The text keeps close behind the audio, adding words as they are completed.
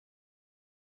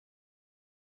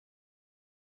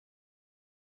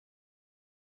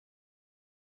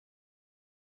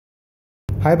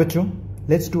Hi bachcho,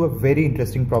 let's do a very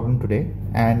interesting problem today,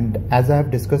 and as I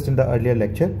have discussed in the earlier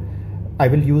lecture, I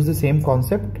will use the same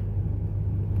concept.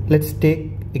 Let's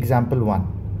take example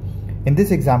 1. In this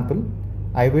example,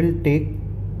 I will take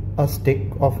a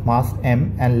stick of mass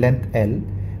m and length l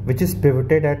which is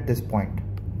pivoted at this point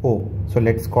O. So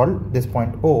let's call this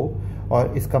point O, or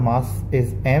iska mass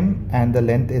is m and the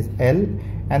length is l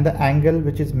and the angle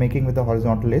which is making with the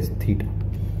horizontal is theta.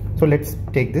 So let's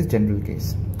take this general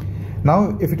case.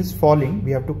 Now if it is falling, we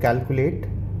have to calculate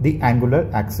the angular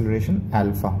acceleration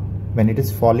alpha. When it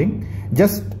is falling,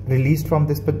 just released from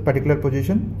this particular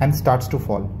position and starts to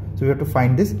fall. So we have to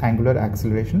find this angular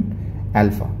acceleration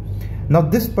alpha. Now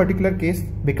this particular case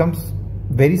becomes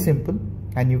very simple,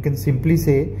 and you can simply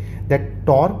say that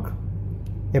torque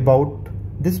about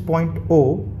this point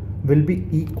O will be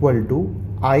equal to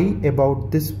I about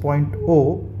this point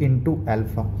O into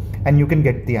alpha, and you can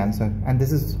get the answer. And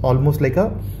this is almost like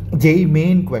a JEE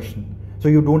main question, so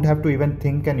you don't have to even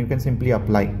think and you can simply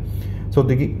apply. So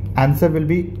the answer will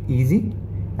be easy,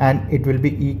 and it will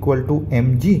be equal to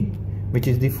mg, which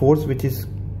is the force which is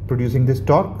producing this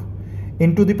torque,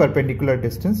 into the perpendicular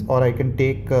distance, or I can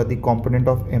take the component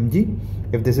of mg.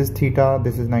 If this is theta,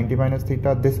 this is 90 minus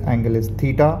theta, this angle is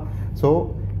theta,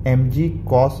 so mg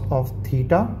cos of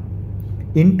theta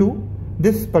into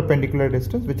this perpendicular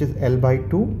distance, which is L by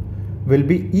 2, will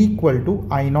be equal to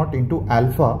I naught into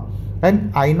alpha,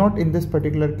 and I naught in this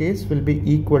particular case will be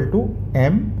equal to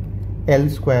m L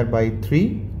square by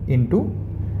 3 into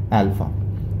alpha.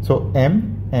 So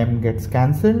m gets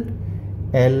cancelled,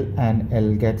 L and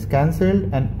L gets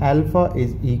cancelled, and alpha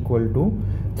is equal to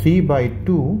 3 by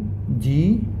 2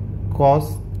 g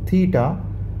cos theta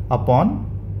upon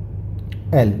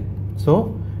L.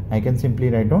 So I can simply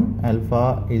write down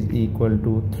alpha is equal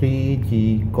to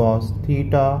 3g cos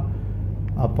theta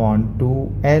upon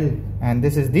 2L, and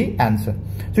this is the answer.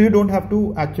 So you don't have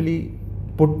to actually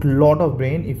put lot of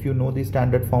brain. If you know the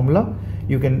standard formula,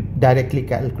 you can directly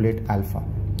calculate alpha.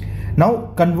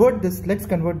 Now let's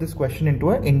convert this question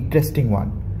into an interesting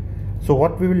one. So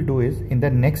what we will do is, in the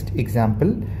next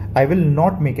example, I will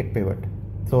not make it pivot.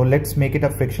 So let's make it a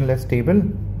frictionless table.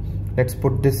 Let's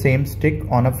put this same stick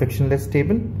on a frictionless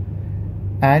table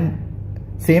and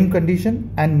same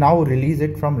condition, and now release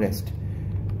it from rest.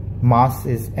 Mass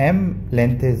is m,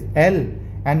 length is l,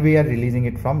 and we are releasing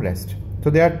it from rest. So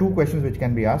there are two questions which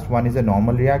can be asked. One is a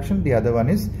normal reaction, the other one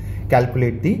is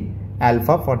calculate the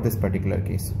alpha for this particular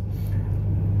case.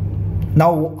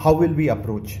 Now how will we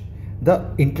approach?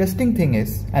 The interesting thing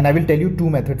is, and I will tell you two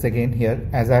methods again here,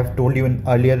 as I have told you in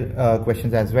earlier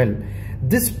questions as well.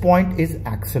 This point is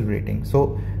accelerating.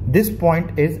 So this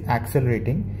point is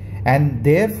accelerating, and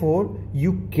therefore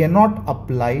you cannot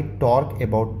apply torque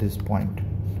about this point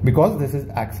because this is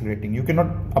accelerating. You cannot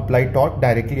apply torque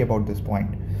directly about this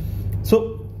point.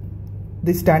 So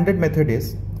the standard method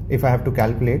is, if I have to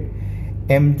calculate,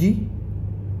 mg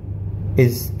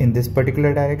is in this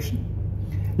particular direction.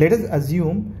 Let us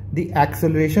assume the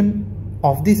acceleration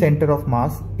of the center of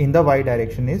mass in the y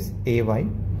direction is ay,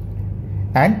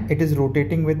 and it is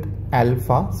rotating with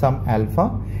alpha, some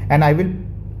alpha, and I will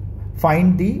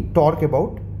find the torque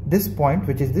about this point,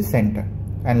 which is the center,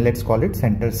 and let's call it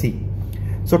center C.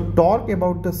 So torque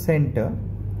about the center,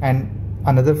 and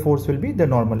another force will be the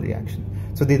normal reaction.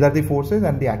 So these are the forces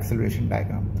and the acceleration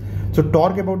diagram. So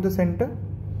torque about the center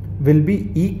will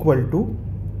be equal to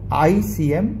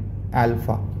ICM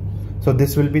alpha. So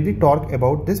this will be the torque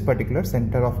about this particular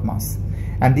center of mass,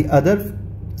 and the other,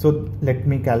 so let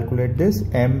me calculate this,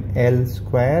 ml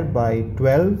square by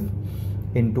 12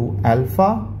 into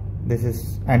alpha. This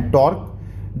is, and torque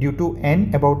due to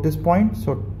n about this point.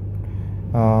 So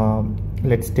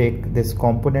let's take this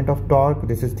component of torque.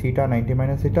 This is theta, 90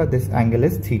 minus theta. This angle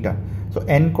is theta. So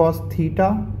n cos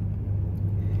theta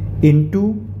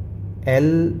into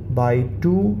L by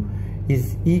 2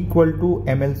 is equal to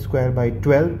ml square by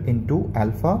 12 into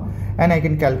alpha, and I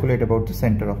can calculate about the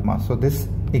center of mass. So this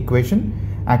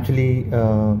equation actually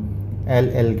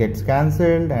L gets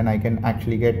cancelled, and I can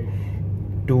actually get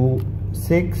 2,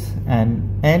 6,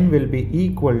 and n will be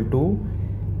equal to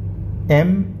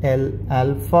ml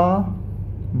alpha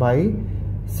by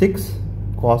 6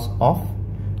 cos of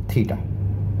theta.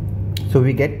 So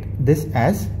we get this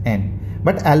as n,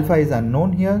 but alpha is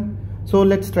unknown here. So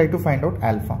let's try to find out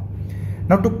alpha.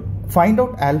 Now to find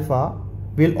out alpha,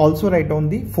 we'll also write down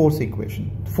the force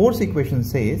equation. Force equation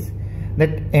says that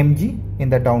mg in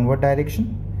the downward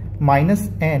direction minus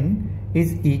n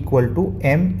is equal to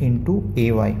m into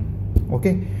ay.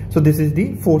 Okay, so this is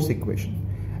the force equation,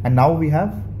 and now we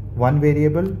have one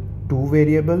variable, two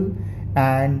variable,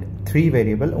 and 3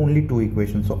 variable, only 2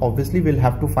 equations. So obviously we'll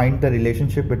have to find the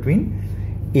relationship between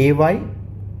ay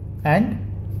and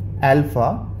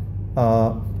alpha.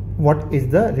 What is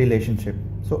the relationship?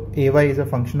 So ay is a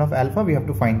function of alpha, we have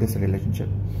to find this relationship.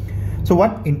 So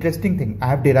one interesting thing, I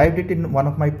have derived it in one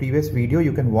of my previous video,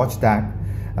 you can watch that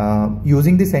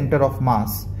using the center of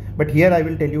mass. But here I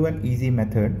will tell you an easy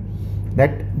method,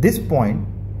 that this point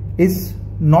is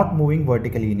not moving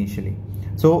vertically initially.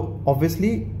 So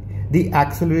obviously the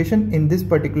acceleration in this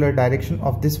particular direction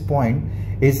of this point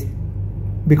is,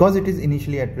 because it is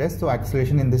initially at rest, so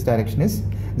acceleration in this direction is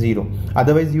 0.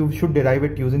 Otherwise you should derive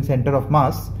it using center of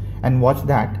mass and watch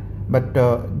that. But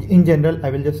in general I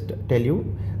will just tell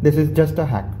you, this is just a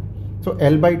hack. So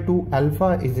L by 2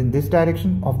 alpha is in this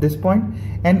direction of this point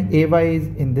and AY is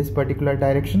in this particular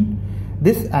direction.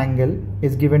 This angle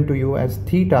is given to you as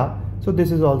theta, so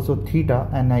this is also theta,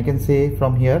 and I can say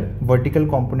from here vertical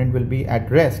component will be at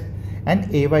rest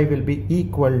and AY will be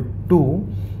equal to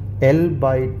L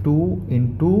by 2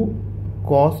 into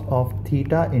cos of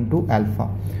theta into alpha.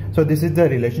 So this is the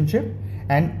relationship,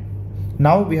 and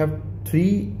now we have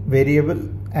 3 variable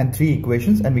and 3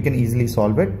 equations and we can easily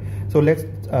solve it. So let's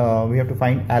we have to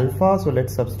find alpha, so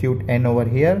let's substitute n over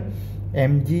here.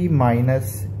 mg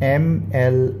minus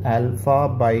ml alpha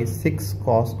by 6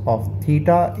 cos of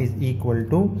theta is equal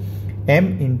to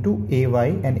m into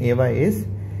ay, and ay is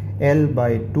L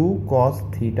by 2 cos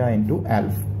theta into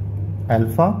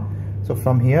alpha. So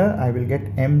from here I will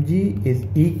get mg is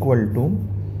equal to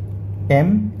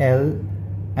ml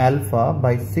alpha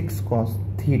by 6 cos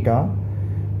theta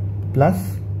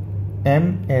plus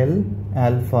ml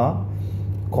alpha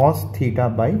cos theta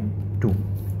by 2.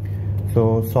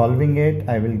 So solving it,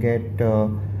 I will get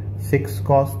 6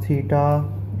 cos theta,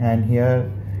 and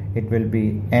here it will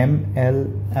be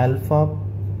ml alpha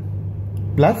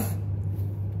plus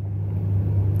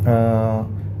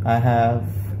I have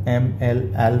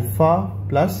ml alpha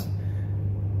plus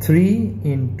 3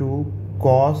 into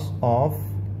cos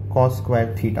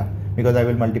square theta, because I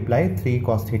will multiply 3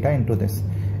 cos theta into this,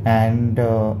 and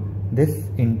this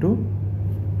into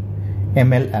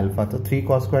ml alpha. So 3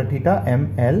 cos square theta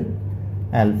ml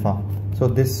alpha. So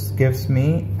this gives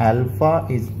me alpha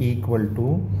is equal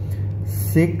to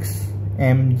 6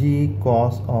 mg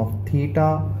cos of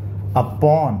theta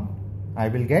upon, I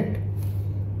will get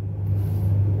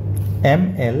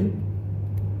ml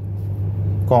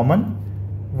common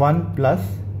 1 plus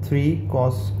 3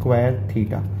 cos square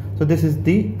theta. So this is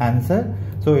the answer.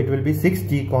 So it will be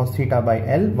 6g cos theta by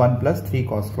L, 1 plus 3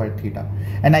 cos square theta.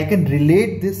 And I can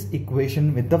relate this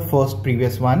equation with the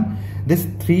previous one, this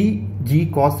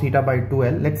 3g cos theta by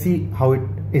 2L. Let's see how it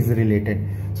is related.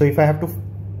 So if I have to,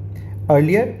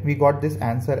 earlier we got this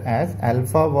answer as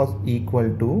alpha was equal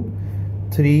to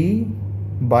 3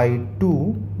 by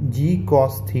 2 g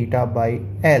cos theta by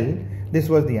L. This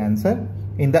was the answer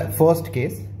in the first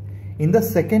case. In the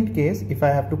second case, if I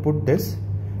have to put this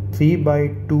 3 by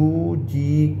 2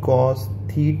 g cos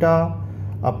theta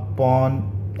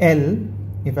upon L,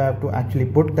 if I have to actually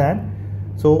put that,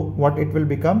 so what it will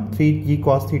become, 3 g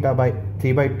cos theta by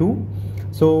 3 by 2.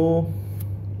 So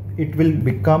it will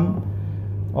become,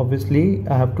 obviously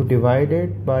I have to divide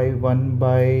it by 1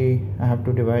 by, I have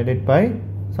to divide it by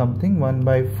something, 1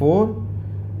 by 4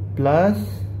 plus,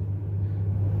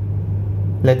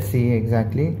 let's see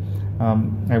exactly,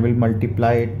 I will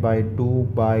multiply it by 2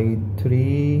 by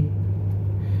 3,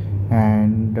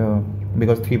 and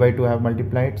because 3 by 2 I have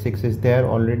multiplied, 6 is there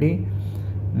already.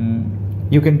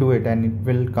 You can do it and it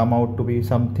will come out to be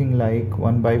something like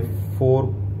 1 by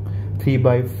 4, 3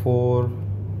 by 4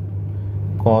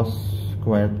 cos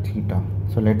square theta.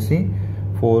 So let's see,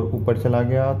 4 ऊपर चला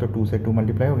गया तो 2 से 2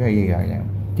 multiply हो गया, ये आ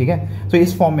जाएगा, ठीक है. So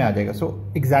इस फॉर्म में आ जाएगा. So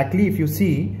exactly if you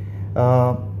see,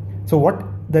 so what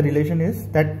the relation is,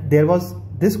 that there was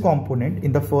this component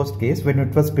in the first case when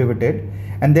it was pivoted,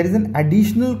 and there is an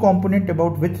additional component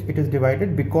about which it is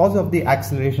divided because of the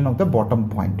acceleration of the bottom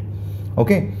point.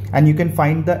 Okay, and you can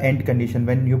find the end condition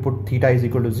when you put theta is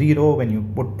equal to 0, when you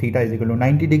put theta is equal to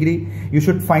 90 degree. You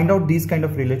should find out these kind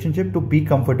of relationship to be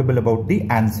comfortable about the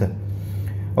answer.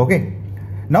 Okay,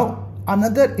 now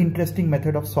another interesting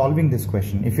method of solving this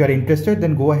question, if you are interested,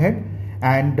 then go ahead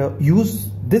and use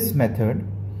this method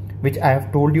which I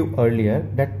have told you earlier,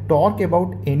 that torque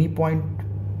about any point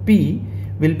P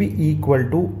will be equal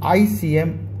to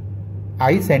ICM,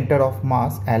 I center of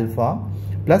mass alpha,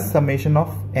 plus summation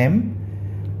of M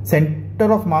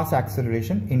center of mass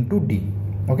acceleration into D.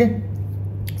 Okay,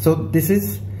 so this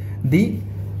is the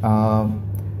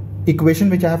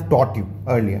equation which I have taught you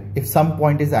earlier. If some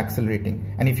point is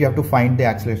accelerating and if you have to find the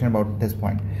acceleration about this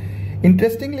point,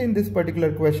 Interestingly, in this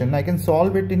particular question, I can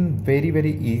solve it in very,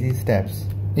 very easy steps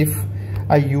if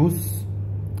I use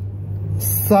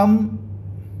some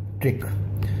trick.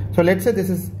 So let's say this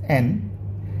is N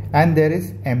and there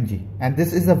is mg, and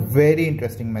this is a very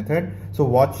interesting method. So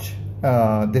watch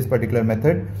this particular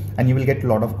method and you will get a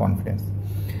lot of confidence.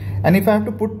 And if I have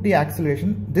to put the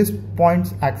acceleration, this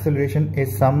point's acceleration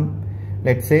is some,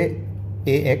 let's say,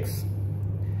 ax.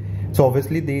 So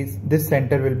obviously this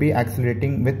center will be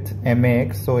accelerating with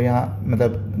max. So yeah,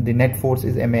 the net force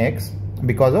is max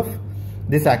because of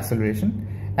this acceleration.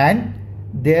 And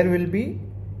there will be,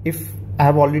 if I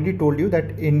have already told you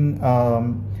that in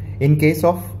case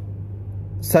of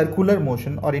circular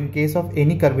motion or in case of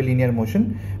any curvilinear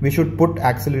motion, we should put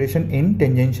acceleration in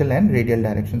tangential and radial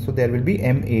direction. So there will be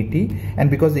mat,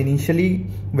 and because initially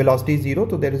velocity is 0,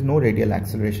 so there is no radial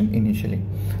acceleration initially.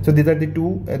 So these are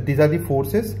the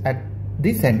forces at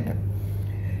the center.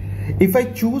 If I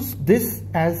choose this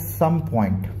as some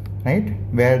point, right,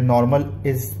 where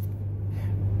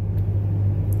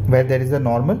there is a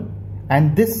normal,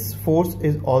 and this force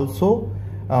is also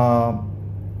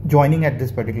joining at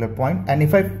this particular point, and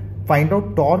if I find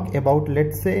out torque about,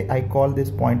 let's say I call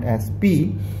this point as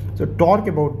P, so torque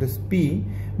about this P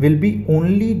will be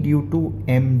only due to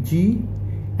mg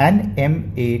and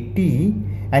mat,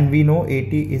 and we know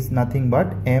at is nothing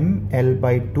but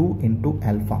ml/2 into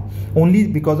alpha, only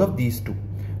because of these two.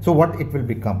 So what it will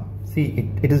become? See,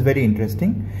 it is very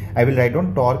interesting. I will write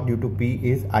down torque due to P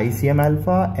is ICM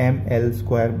alpha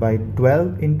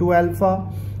ml²/12 into alpha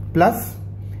plus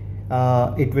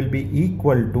it will be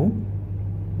equal to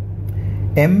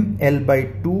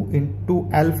ml/2 into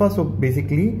alpha. So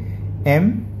basically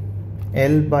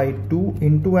ml/2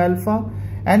 into alpha,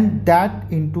 and that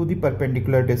into the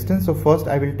perpendicular distance. So first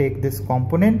I will take this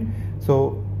component.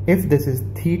 So if this is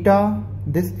theta,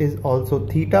 this is also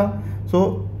theta.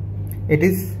 So it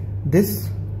is this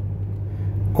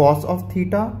cos of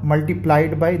theta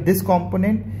multiplied by this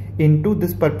component into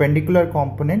this perpendicular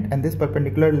component, and this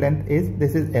perpendicular length is,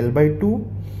 this is L/2,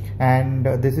 and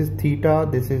this is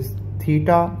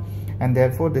theta, and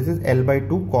therefore this is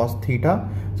L/2 cos theta.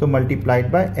 So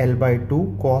multiplied by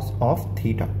L/2 cos of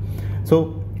theta.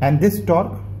 So, and this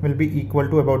torque will be equal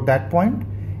to about that point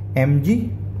mg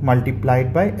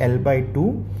multiplied by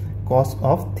L/2 cos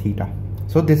of theta.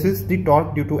 So this is the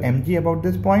torque due to mg about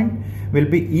this point will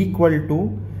be equal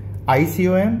to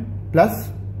ICOM plus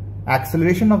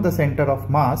acceleration of the center of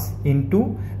mass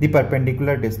into the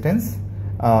perpendicular distance,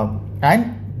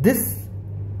 and this,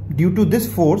 due to this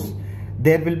force,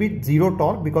 there will be zero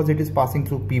torque because it is passing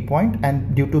through P point,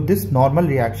 and due to this normal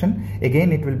reaction,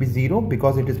 again it will be zero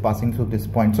because it is passing through this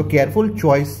point. So careful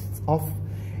choice of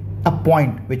a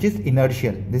point which is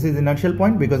inertial. This is inertial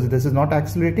point because this is not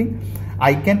accelerating.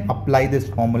 I can apply this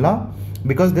formula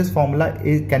because this formula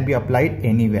can be applied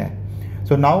anywhere.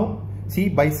 So now see,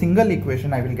 by single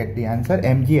equation I will get the answer.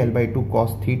 mg L/2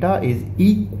 cos theta is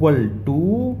equal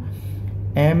to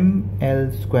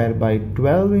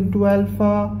ml²/12 into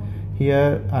alpha.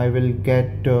 Here I will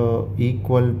get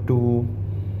equal to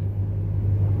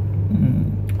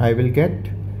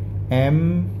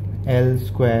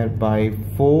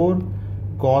ml²/4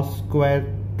 cos square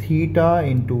theta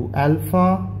into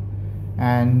alpha,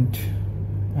 and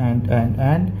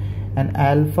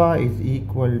alpha is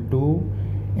equal to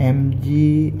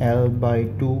mg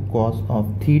L/2 cos of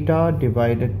theta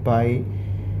divided by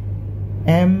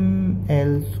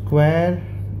ml²,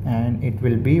 and it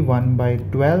will be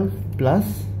 1/12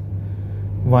 plus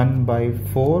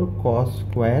 1/4 cos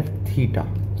square theta.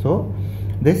 So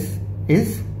this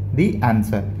is the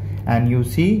answer, and you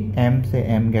see m say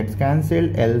m gets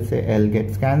cancelled, l say l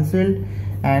gets cancelled,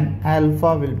 and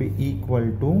alpha will be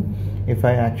equal to, if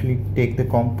I actually take the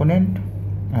component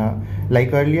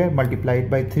like earlier, multiplied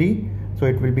by 3, so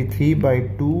it will be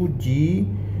 3/2 g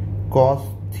cos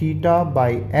theta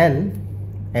by l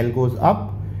goes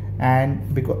up, and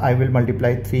because I will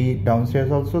multiply 3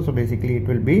 downstairs also, so basically it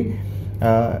will be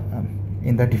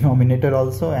in the denominator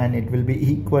also, and it will be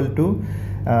equal to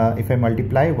if I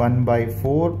multiply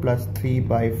 1/4 plus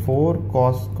 3/4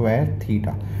 cos square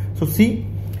theta. So see,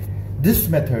 this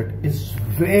method is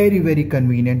very, very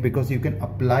convenient because you can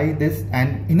apply this,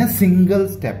 and in a single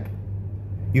step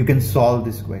you can solve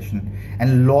this question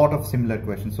and lot of similar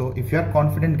questions. So if you are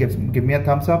confident, give me a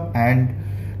thumbs up, and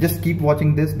just keep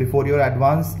watching this before your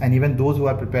advanced, and even those who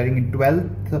are preparing in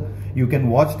 12th, you can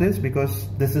watch this because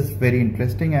this is very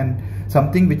interesting and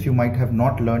something which you might have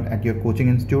not learned at your coaching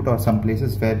institute or some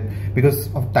places where, because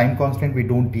of time constraint, we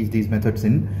don't teach these methods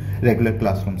in regular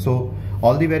classroom. So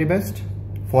all the very best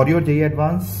for your JEE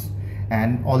Advanced,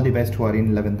 and all the best who are in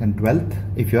 11th and 12th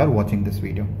if you are watching this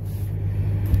video.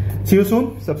 See you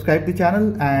soon. Subscribe the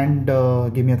channel and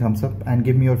give me a thumbs up and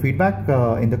give me your feedback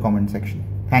in the comment section.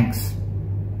 Thanks.